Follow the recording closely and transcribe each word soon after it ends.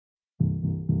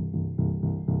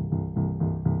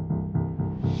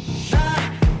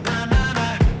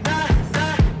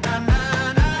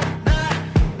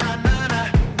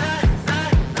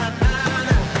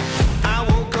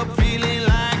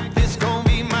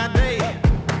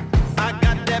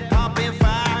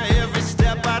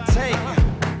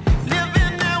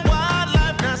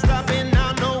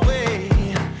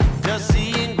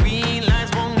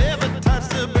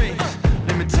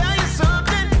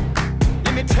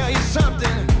you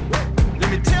something. Let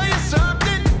me tell you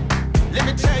something. Let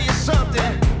me tell you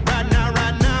something. Right now,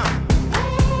 right now.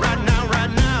 Right now,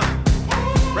 right now.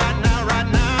 Right now, right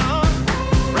now.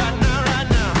 Right now, right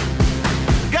now.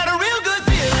 Got a real good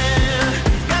feeling.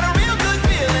 Got a real good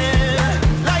feeling.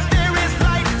 Like there is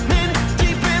lightning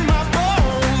deep in my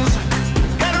bones.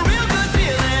 Got a real good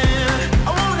feeling. I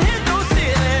won't hit no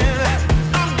ceiling.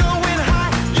 I'm going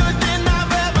higher than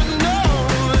I've ever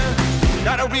known.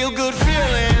 Got a real good feeling.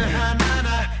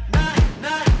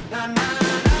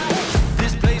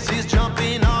 This place is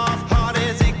jumping off hard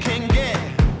as it can get.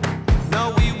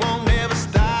 No, we won't ever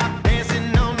stop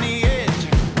dancing on the edge.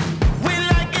 We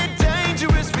like it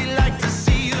dangerous, we like to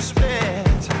see you spread.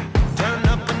 Turn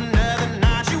up another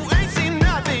notch, you ain't seen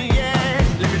nothing yet.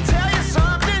 Let me tell you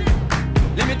something.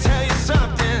 Let me tell you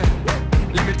something.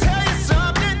 Let me tell you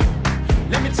something.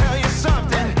 Let me tell you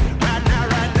something. Right now,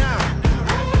 right now.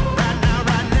 Right now,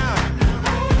 right now.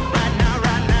 Right now,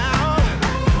 right now.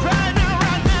 Right now,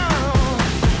 right now.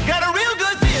 Got a real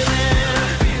good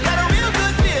feeling. Got a real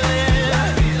good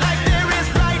feeling. Like there is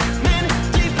lightning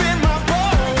deep in my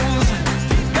bones.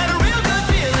 Got a real good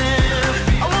feeling.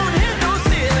 I won't hit no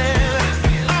ceiling.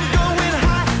 I'm going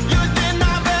higher than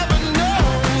I've ever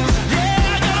known.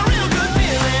 Yeah, I got a real good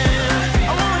feeling.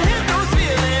 I won't hit no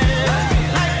ceiling.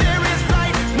 Like there is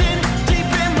lightning deep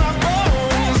in my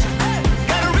bones.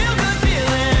 Got a real good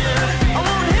feeling. I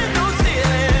won't hit no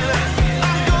ceiling.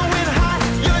 I'm going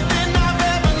higher than I've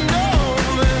ever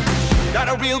known. Got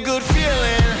a real good feeling.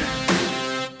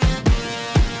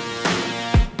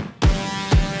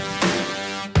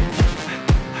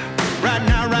 Right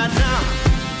now, right now.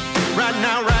 Right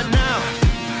now, right now.